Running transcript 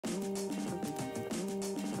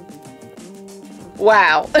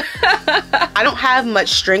Wow. I don't have much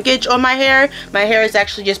shrinkage on my hair. My hair is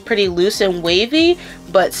actually just pretty loose and wavy,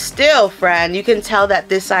 but still, friend, you can tell that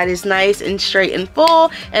this side is nice and straight and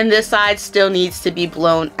full, and this side still needs to be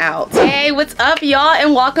blown out. Hey, what's up, y'all,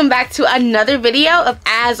 and welcome back to another video of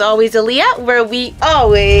As Always Aleia, where we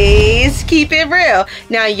always keep it real.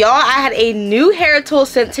 Now, y'all, I had a new hair tool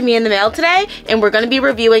sent to me in the mail today, and we're going to be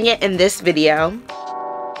reviewing it in this video.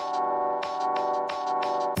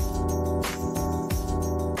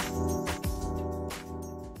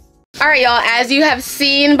 Alright, y'all, as you have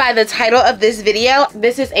seen by the title of this video,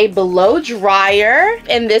 this is a blow dryer,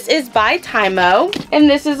 and this is by Tymo, and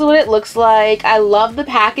this is what it looks like. I love the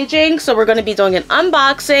packaging, so we're going to be doing an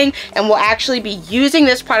unboxing, and we'll actually be using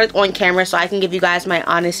this product on camera so I can give you guys my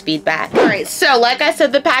honest feedback. Alright, so like I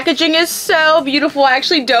said, the packaging is so beautiful. I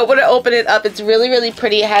actually don't want to open it up. It's really, really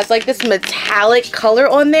pretty. It has like this metallic color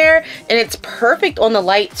on there, and it's perfect on the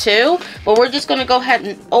light too, but we're just going to go ahead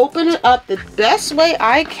and open it up the best way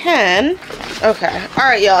I can. Okay, all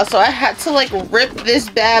right, y'all, so I had to like rip this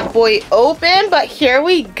bad boy open, but here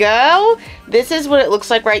we go. This is what it looks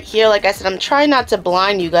like right here. Like I said, I'm trying not to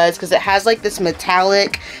blind you guys because it has like this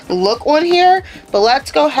metallic look on here, but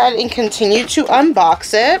let's go ahead and continue to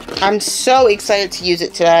unbox it. I'm so excited to use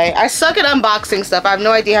it today. I suck at unboxing stuff. I have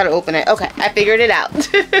no idea how to open it. Okay, I figured it out.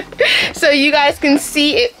 So you guys can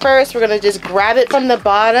see it first. We're gonna just grab it from the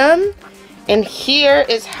bottom, and here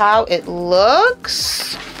is how it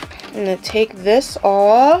looks. I'm gonna take this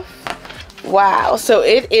off. Wow, so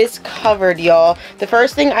it is covered, y'all. The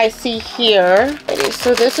first thing I see here,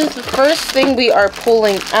 so this is the first thing we are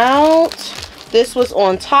pulling out. This was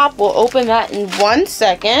on top. We'll open that in 1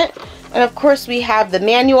 second. And of course we have the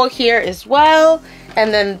manual here as well.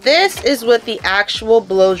 And then this is what the actual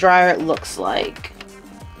blow dryer looks like.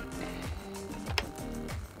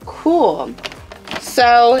 Cool.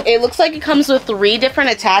 So it looks like it comes with 3 different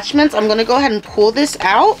attachments. I'm gonna go ahead and pull this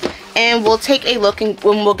out, and we'll take a look and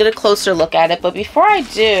we'll get a closer look at it. But before I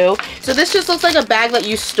do, so this just looks like a bag that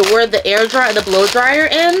you store the air dryer, the blow dryer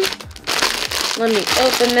in. Let me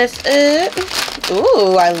open this up.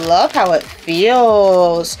 Ooh, I love how it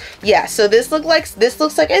feels. Yeah, so this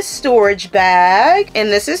looks like a storage bag, and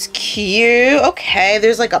this is cute. Okay,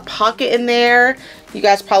 there's like a pocket in there. You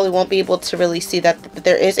guys probably won't be able to really see that, but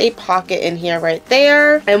there is a pocket in here right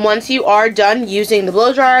there. And once you are done using the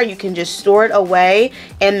blow dryer, you can just store it away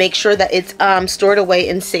and make sure that it's stored away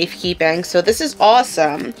in safekeeping. So this is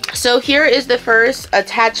awesome. So here is the first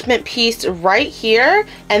attachment piece right here,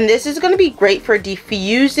 and this is going to be great for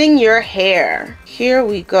diffusing your hair. Here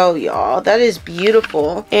we go, y'all. That is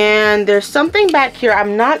beautiful. And there's something back here.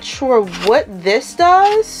 I'm not sure what this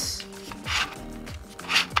does,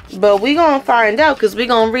 but we gonna find out because we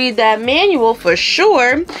gonna read that manual for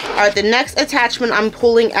sure. All right, the next attachment I'm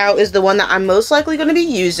pulling out is the one that I'm most likely going to be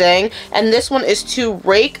using, and this one is to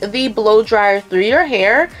rake the blow dryer through your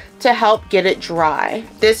hair to help get it dry.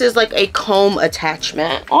 This is like a comb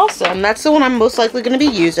attachment. Awesome, that's the one I'm most likely going to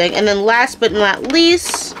be using. And then last but not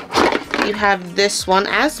least, you have this one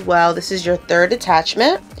as well. This is your 3rd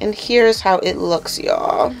attachment, and here's how it looks,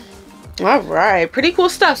 y'all. All right, pretty cool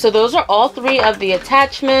stuff. So those are all 3 of the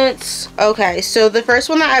attachments. Okay, so the first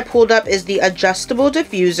one that I pulled up is the adjustable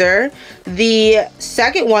diffuser. The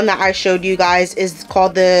second one that I showed you guys is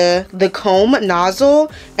called the comb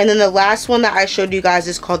nozzle, and then the last one that I showed you guys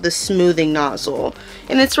is called the smoothing nozzle,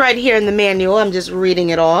 and it's right here in the manual. I'm just reading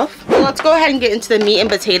it off. So let's go ahead and get into the meat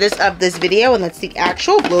and potatoes of this video, and that's the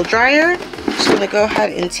actual blow dryer. Just gonna go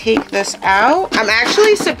ahead and take this out. I'm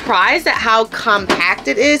actually surprised at how compact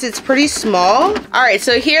it is. It's pretty small. All right,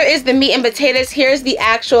 so here is the meat and potatoes. Here's the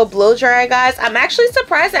actual blow dryer, guys. I'm actually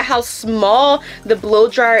surprised at how small the blow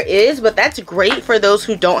dryer is, but that's great for those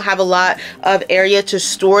who don't have a lot of area to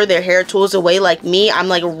store their hair tools away like me. I'm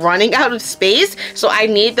like running out of space, so I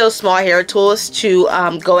need those small hair tools to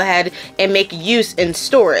go ahead and make use in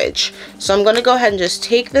storage. So I'm gonna go ahead and just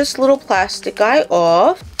take this little plastic guy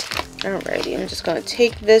off. Alrighty, I'm just gonna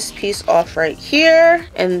take this piece off right here,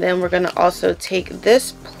 and then we're gonna also take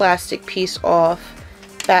this plastic piece off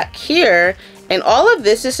back here. And all of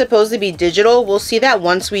this is supposed to be digital. We'll see that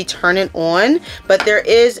once we turn it on, but there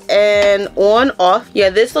is an on off. Yeah,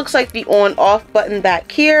 this looks like the on off button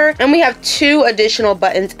back here, and we have 2 additional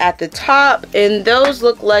buttons at the top, and those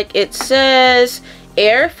look like it says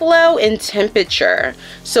airflow and temperature.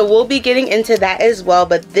 So we'll be getting into that as well,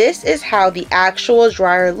 but this is how the actual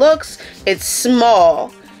dryer looks. It's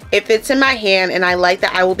small, It fits in my hand, and I like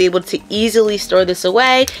that I will be able to easily store this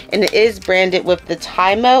away. And it is branded with the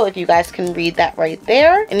Tymo, if you guys can read that right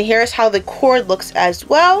there. And here's how the cord looks as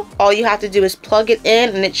well. All you have to do is plug it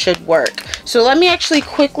in and it should work. So let me actually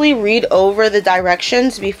quickly read over the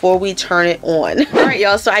directions before we turn it on. All right,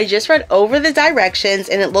 y'all, so I just read over the directions,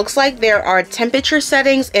 and it looks like there are temperature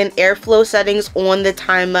settings and airflow settings on the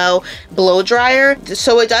Tymo blow dryer.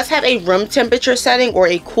 So it does have a room temperature setting or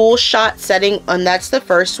a cool shot setting, and that's the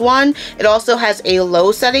first one. It also has a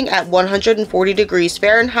low setting at 140 degrees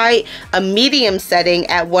Fahrenheit, a medium setting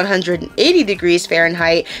at 180 degrees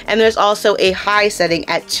Fahrenheit, and there's also a high setting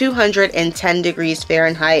at 210 degrees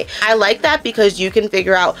Fahrenheit. I like that because you can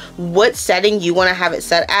figure out what setting you want to have it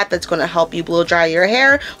set at. That's going to help you blow dry your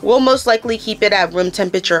hair. We'll most likely keep it at room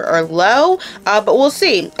temperature or low, but we'll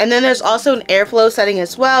see. And then there's also an airflow setting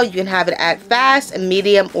as well. You can have it at fast,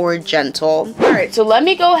 medium, or gentle. All right, so let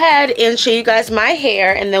me go ahead and show you guys my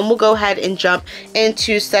hair, and then we'll go ahead and jump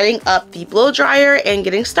into setting up the blow dryer and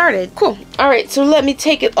getting started. Cool. All right, so let me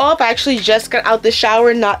take it off. I actually just got out the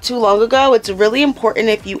shower not too long ago. It's really important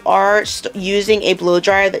if you are using a blow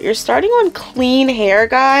dryer that you're starting on clean hair,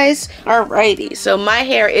 guys. Alrighty, so my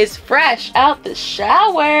hair is fresh out the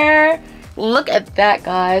shower. Look at that,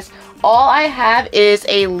 guys. All I have is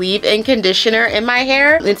a leave-in conditioner in my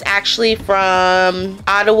hair. It's actually from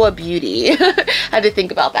Ottawa Beauty. I had to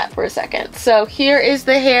think about that for a second. So here is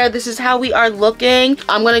the hair. This is how we are looking.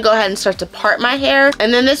 I'm gonna go ahead and start to part my hair,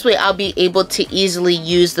 and then this way I'll be able to easily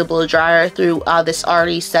use the blow dryer through this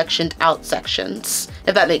already sectioned out sections,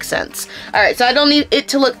 if that makes sense. All right, so I don't need it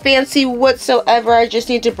to look fancy whatsoever. I just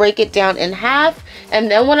need to break it down in half, and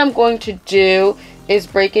then what I'm going to do is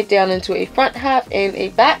break it down into a front half and a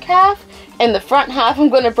back half. And the front half, I'm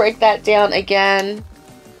going to break that down again.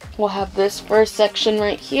 We'll have this first section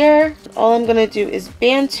right here. All I'm going to do is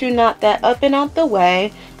band to knot that up and out the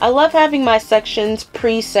way. I love having my sections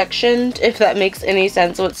pre-sectioned, if that makes any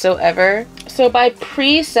sense whatsoever. So by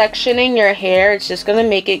pre-sectioning your hair, it's just going to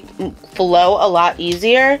make it flow a lot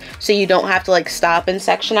easier, so you don't have to like stop and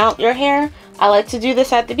section out your hair. I like to do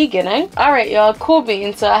this at the beginning. All right, y'all, cool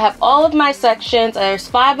beans. So I have all of my sections. There's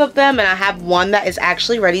 5 of them, and I have one that is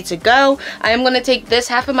actually ready to go. I am gonna take this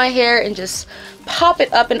half of my hair and just pop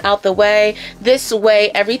it up and out the way. This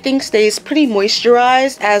way, everything stays pretty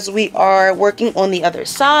moisturized as we are working on the other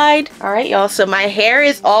side. All right, y'all, so my hair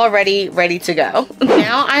is already ready to go.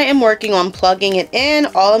 Now I am working on plugging it in.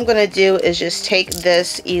 All I'm gonna do is just take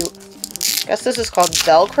this, I guess this is called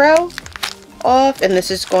Velcro, off, and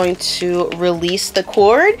this is going to release the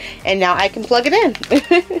cord, and now I can plug it in.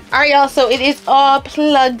 All right, y'all, so it is all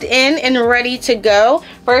plugged in and ready to go.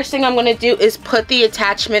 First thing I'm going to do is put the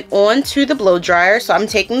attachment onto the blow dryer. So I'm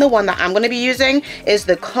taking the one that I'm going to be using is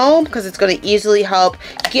the comb, because it's going to easily help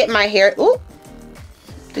get my hair. Ooh,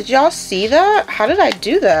 did y'all see that? How did I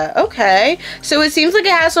do that? Okay, so it seems like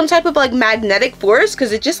it has some type of like magnetic force,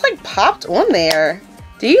 because it just like popped on there.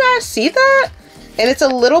 Do you guys see that? And it's a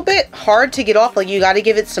little bit hard to get off. Like, you got to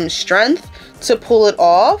give it some strength to pull it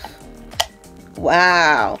off.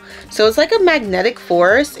 Wow. So it's like a magnetic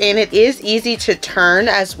force, and it is easy to turn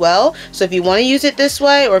as well. So if you want to use it this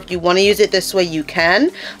way, or if you want to use it this way, you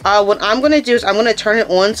can. What I'm going to do is I'm going to turn it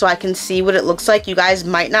on so I can see what it looks like. You guys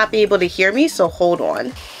might not be able to hear me, so hold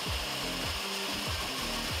on.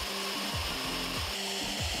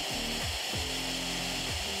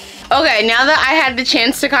 Okay, now that I had the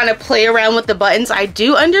chance to kind of play around with the buttons, I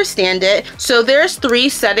do understand it. So there's 3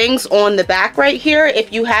 settings on the back right here.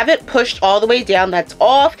 If you have it pushed all the way down, that's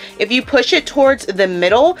off. If you push it towards the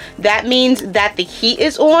middle, that means that the heat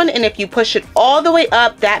is on. And if you push it all the way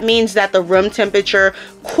up, that means that the room temperature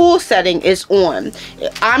cool setting is on.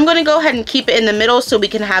 I'm gonna go ahead and keep it in the middle so we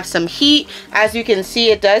can have some heat. As you can see,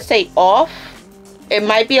 it does say off. It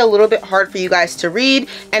might be a little bit hard for you guys to read.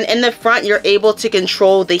 And in the front, you're able to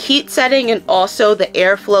control the heat setting and also the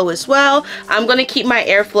airflow as well. I'm going to keep my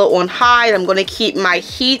airflow on high, and I'm going to keep my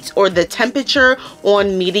heat or the temperature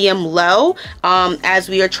on medium low as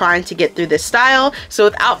we are trying to get through this style. So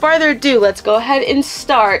without further ado, let's go ahead and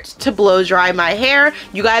start to blow dry my hair.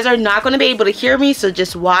 You guys are not going to be able to hear me, so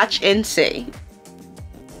just watch and see.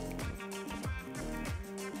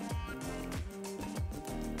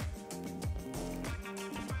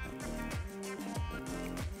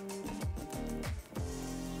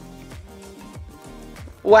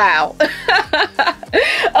 Wow.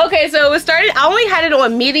 Okay, so it was started, I only had it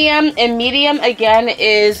on medium, and medium again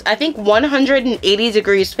is I think 180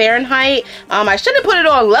 degrees Fahrenheit. I should have put it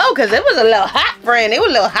on low because it was a little hot, friend. It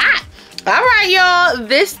was a little hot. Alright, y'all,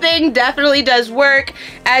 this thing definitely does work.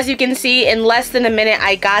 As you can see, in less than a minute,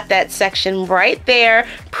 I got that section right there,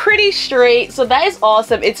 pretty straight. So that is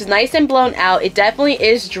awesome. It's nice and blown out. It definitely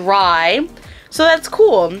is dry. So that's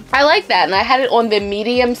cool. I like that, and I had it on the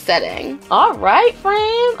medium setting. Alright,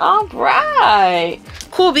 friend, alright.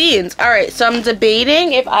 Cool beans. Alright, so I'm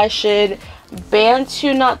debating if I should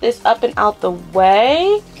Bantu knot this up and out the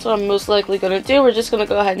way. That's what I'm most likely going to do. We're just going to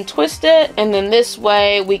go ahead and twist it, and then this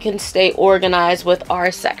way we can stay organized with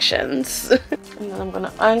our sections. And then I'm going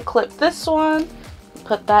to unclip this one,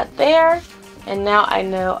 put that there. And now I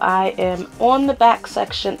know I am on the back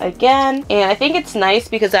section again. And I think it's nice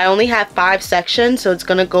because I only have 5 sections, so it's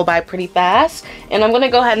going to go by pretty fast. And I'm going to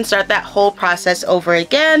go ahead and start that whole process over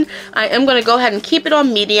again. I am going to go ahead and keep it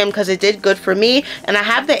on medium because it did good for me. And I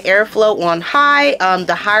have the airflow on high.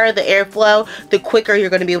 The higher the airflow, the quicker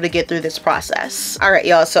you're going to be able to get through this process. Alright,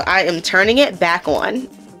 y'all, so I am turning it back on.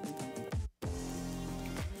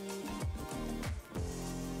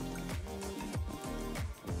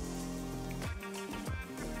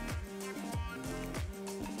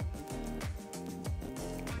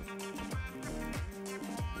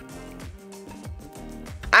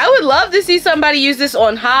 I would love to see somebody use this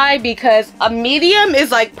on high because a medium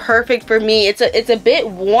is like perfect for me. It's a bit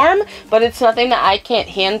warm, but it's nothing that I can't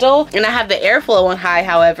handle. And I have the airflow on high,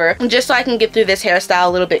 however, just so I can get through this hairstyle a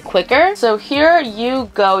little bit quicker. So here you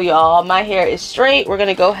go, y'all. My hair is straight. We're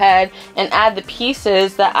gonna go ahead and add the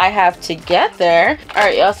pieces that I have together. All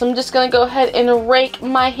right, y'all, so I'm just gonna go ahead and rake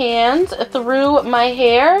my hands through my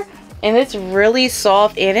hair. And it's really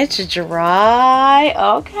soft and it's dry.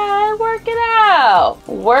 Okay, work it out.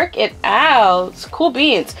 Work it out. Cool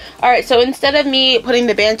beans. Alright, so instead of me putting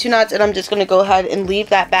the Bantu knots in, I'm just going to go ahead and leave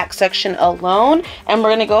that back section alone. And we're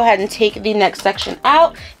going to go ahead and take the next section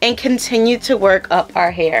out and continue to work up our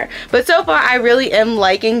hair. But so far, I really am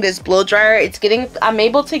liking this blow dryer. I'm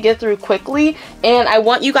able to get through quickly. And I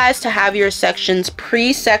want you guys to have your sections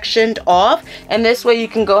pre-sectioned off. And this way you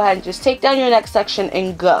can go ahead and just take down your next section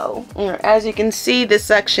and go. As you can see, this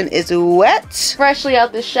section is wet. Freshly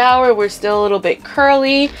out the shower, we're still a little bit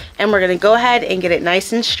curly, and we're gonna go ahead and get it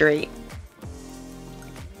nice and straight.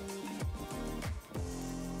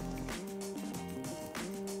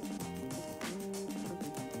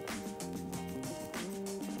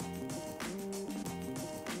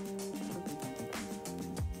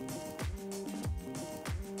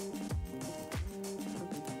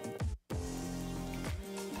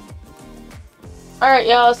 Alright,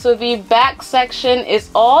 y'all, so the back section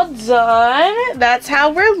is all done. That's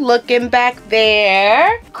how we're looking back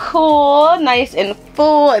there. Cool, nice and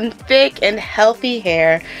full and thick and healthy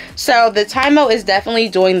hair. So the Tymo is definitely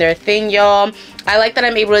doing their thing, y'all. I like that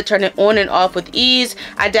I'm able to turn it on and off with ease.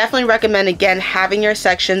 I definitely recommend, again, having your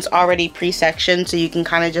sections already pre-sectioned so you can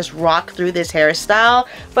kind of just rock through this hairstyle.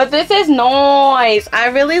 But this is nice. I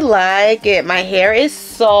really like it. My hair is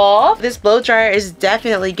soft. This blow dryer is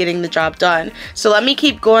definitely getting the job done. So let me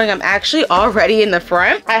keep going. I'm actually already in the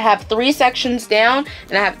front. I have 3 sections down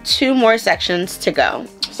and I have 2 more sections to go.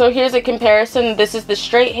 So here's a comparison. This is the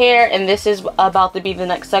straight hair and this is about to be the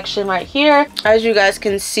next section right here. As you guys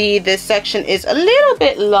can see, this section is a little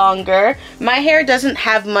bit longer. My hair doesn't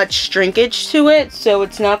have much shrinkage to it, so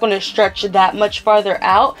it's not going to stretch that much farther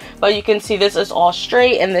out. But you can see this is all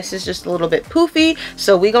straight and this is just a little bit poofy.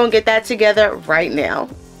 So we're going to get that together right now.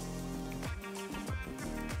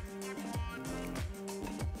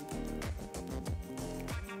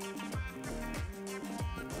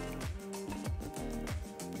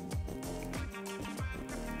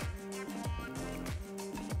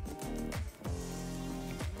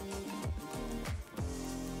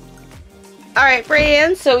 Alright,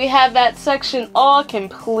 friends, so we have that section all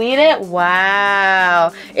completed.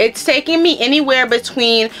 Wow. It's taking me anywhere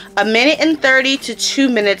between 1:30 to 2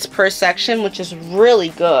 minutes per section, which is really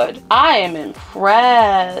good. I am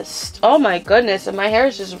impressed. Oh my goodness, and my hair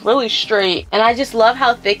is just really straight. And I just love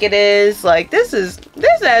how thick it is. Like, this is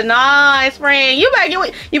nice, friend. You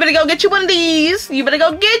better go get you one of these. You better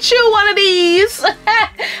go get you one of these.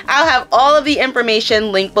 I'll have all of the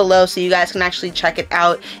information linked below so you guys can actually check it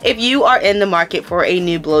out if you are in the market for a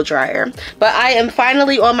new blow dryer. But I am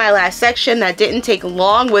finally on my last section. That didn't take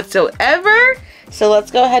long whatsoever. So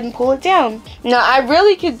let's go ahead and pull it down. Now, I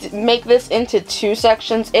really could make this into 2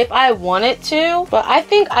 sections if I wanted to, but I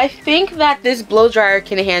think that this blow dryer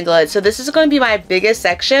can handle it. So this is going to be my biggest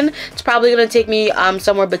section. It's probably going to take me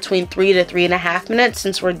somewhere between 3 to 3.5 minutes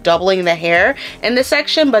since we're doubling the hair in this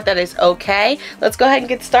section, but that is okay. Let's go ahead and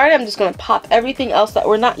get started. I'm just going to pop everything else that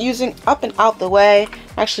we're not using up and out the way.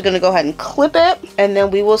 I'm actually going to go ahead and clip it, and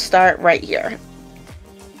then we will start right here.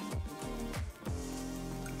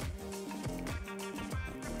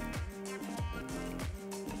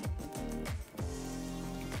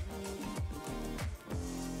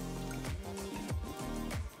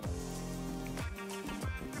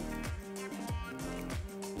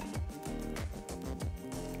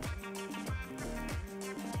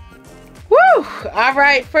 All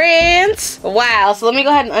right, friends. Wow. So let me go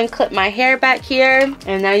ahead and unclip my hair back here.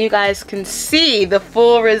 And now you guys can see the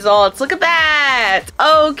full results. Look at that.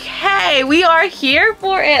 Okay, we are here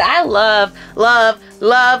for it. I love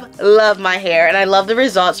my hair, and I love the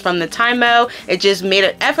results from the Tymo. It just made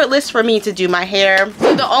it effortless for me to do my hair.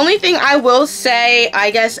 So the only thing I will say, I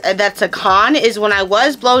guess that's a con, is when I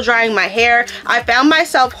was blow drying my hair, I found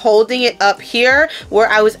myself holding it up here where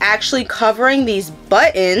I was actually covering these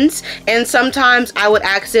buttons, and sometimes I would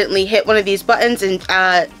accidentally hit one of these buttons and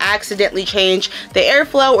accidentally change the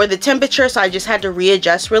airflow or the temperature, so I just had to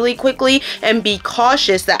readjust really quickly and be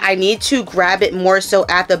cautious that I need to grab it more so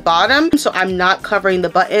at the bottom so I'm not covering the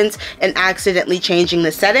buttons and accidentally changing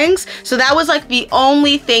the settings. So that was like the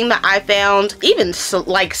only thing that I found, even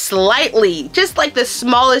like slightly, just like the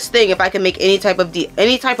smallest thing, if I can make any type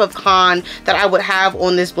of con that I would have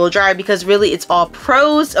on this blow dryer, because really it's all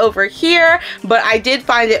pros over here. But I did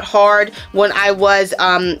find it hard when I was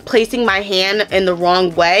placing my hand in the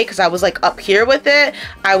wrong way, because I was like up here with it.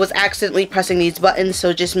 I was accidentally pressing these buttons,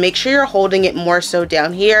 so just make sure you're holding it more so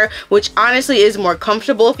down here, which honestly is more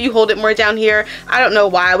comfortable if you hold it more down here. I don't know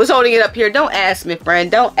why I was holding it up here. Don't ask me,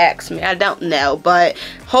 friend. Don't ask me. I don't know. But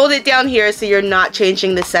hold it down here so you're not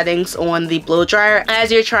changing the settings on the blow dryer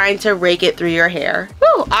as you're trying to rake it through your hair.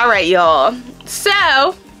 Woo. All right, y'all.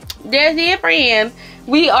 So there's the friend.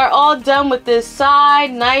 We are all done with this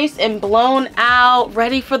side, nice and blown out,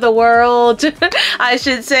 ready for the world, I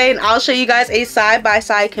should say. And I'll show you guys a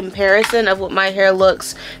side-by-side comparison of what my hair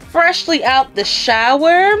looks freshly out the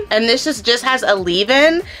shower. And this just has a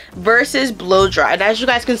leave-in versus blow dry. And as you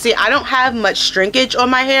guys can see, I don't have much shrinkage on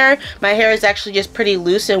my hair. My hair is actually just pretty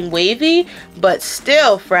loose and wavy, but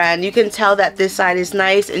still, friend, you can tell that this side is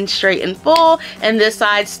nice and straight and full, and this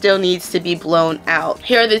side still needs to be blown out.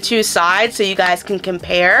 Here are the two sides so you guys can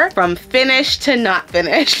compare from finished to not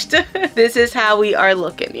finished. This is how we are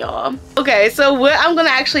looking, y'all. Okay, so what I'm gonna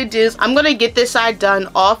actually do is I'm gonna get this side done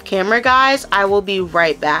off camera, guys. I will be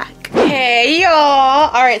right back. Hey y'all.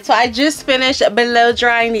 All right, so I just finished blow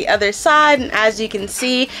drying the other side, and as you can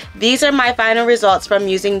see, these are my final results from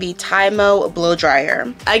using the Tymo blow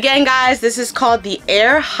dryer. Again, guys, this is called the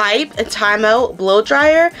AIRHYPE TYMO blow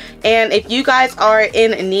dryer, and if you guys are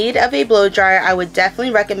in need of a blow dryer, I would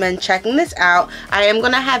definitely recommend checking this out. I am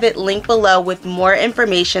gonna have it linked below with more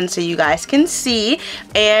information so you guys can see.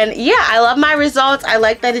 And yeah, I love my results. I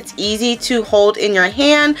like that it's easy to hold in your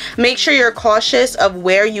hand. Make sure you're cautious of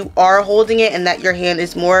where you are holding it and that your hand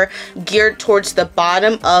is more geared towards the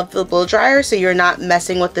bottom of the blow dryer so you're not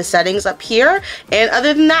messing with the settings up here. And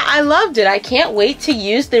other than that, I loved it. I can't wait to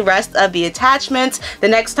use the rest of the attachments. The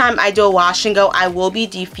next time I do a wash and go, I will be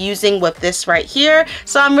diffusing with this right here,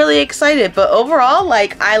 so I'm really excited. But overall,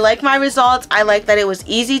 like, I like my results. I like that it was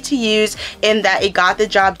easy to use and that it got the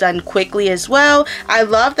job done quickly as well. I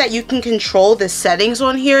love that you can control the settings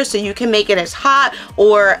on here, so you can make it as hot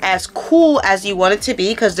or as cool as you want it to be,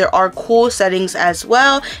 because there are cool settings as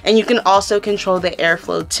well, and you can also control the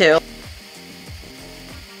airflow too.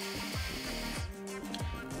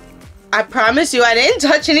 I promise you I didn't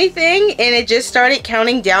touch anything, and it just started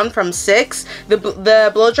counting down from 6.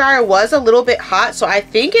 The blow dryer was a little bit hot, so I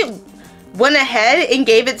think it went ahead and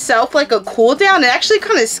gave itself like a cool down. It actually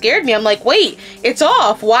kind of scared me. I'm like, wait, it's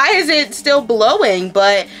off. Why is it still blowing?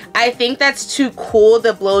 But I think that's to cool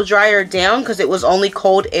the blow dryer down, because it was only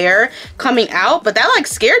cold air coming out. But that like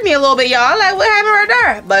scared me a little bit, y'all. Like, what happened right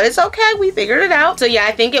there? But it's okay, we figured it out. So yeah,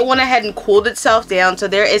 I think it went ahead and cooled itself down. So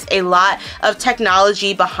there is a lot of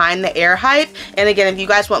technology behind the AIRHYPE. And again, if you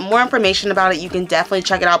guys want more information about it, you can definitely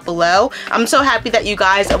check it out below. I'm so happy that you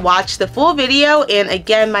guys watched the full video. And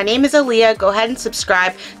again, my name is Aleia. Go ahead and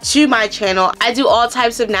subscribe to my channel. I do all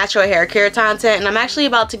types of natural hair care content, and I'm actually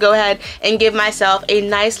about to go ahead and give myself a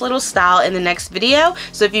nice little style in the next video.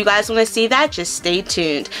 So if you guys want to see that, just stay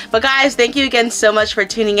tuned. But guys, thank you again so much for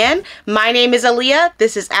tuning in. My name is Aleia.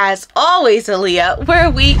 This is As Always Aleia,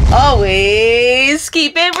 where we always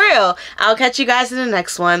keep it real. I'll catch you guys in the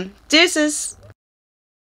next one. Deuces.